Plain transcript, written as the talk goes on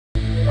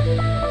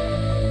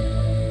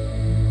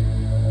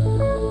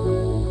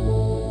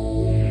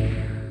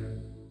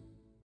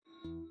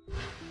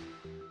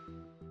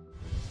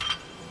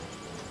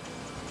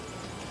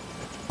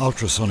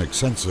ultrasonic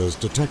sensors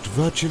detect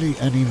virtually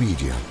any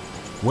media,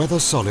 whether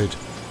solid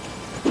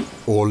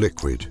or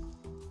liquid.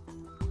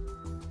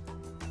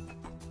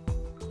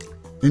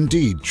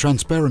 Indeed,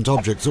 transparent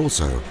objects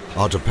also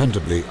are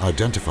dependably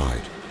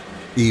identified,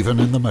 even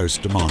in the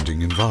most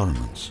demanding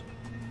environments,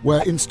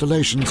 where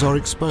installations are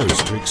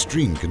exposed to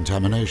extreme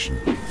contamination.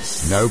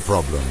 No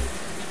problem.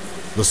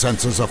 The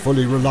sensors are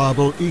fully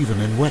reliable even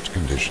in wet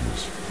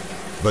conditions.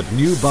 But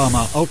new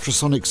Baumer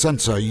Ultrasonic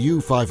Sensor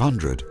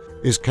U500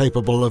 is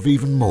capable of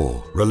even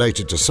more.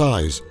 Related to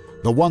size,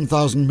 the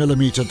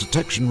 1000mm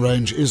detection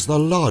range is the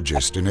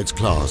largest in its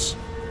class.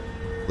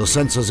 The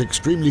sensor's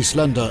extremely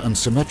slender and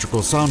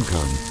symmetrical sound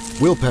cone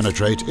will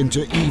penetrate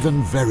into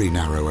even very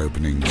narrow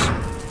openings.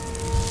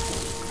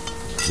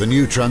 The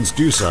new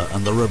transducer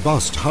and the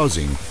robust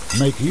housing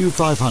make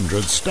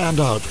U500 stand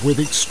out with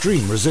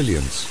extreme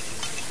resilience.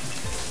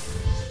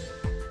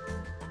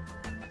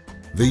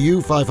 The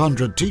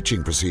U500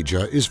 teaching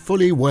procedure is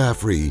fully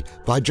wear-free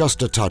by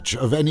just a touch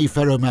of any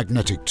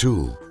ferromagnetic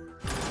tool.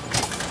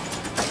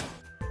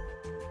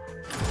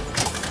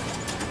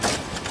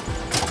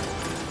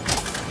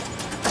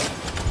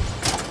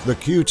 The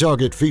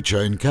Q-target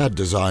feature in CAD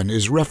design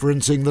is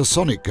referencing the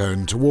sonic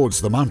cone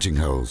towards the mounting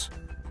holes.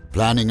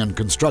 Planning and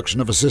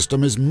construction of a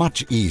system is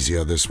much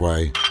easier this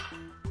way.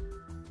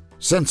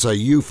 Sensor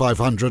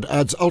U500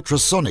 adds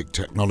ultrasonic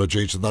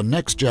technology to the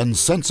NextGen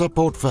sensor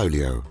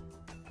portfolio.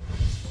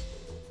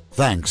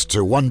 Thanks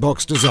to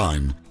one-box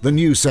design, the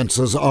new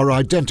sensors are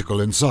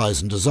identical in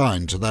size and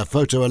design to their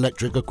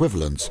photoelectric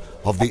equivalents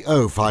of the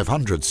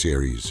O500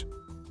 series.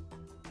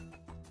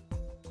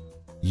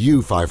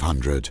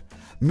 U500,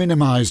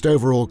 minimized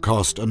overall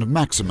cost and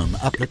maximum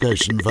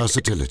application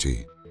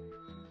versatility.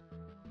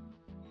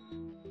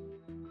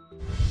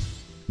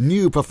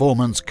 New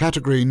performance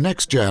category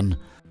NextGen,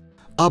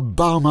 a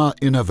Baumer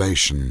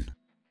innovation.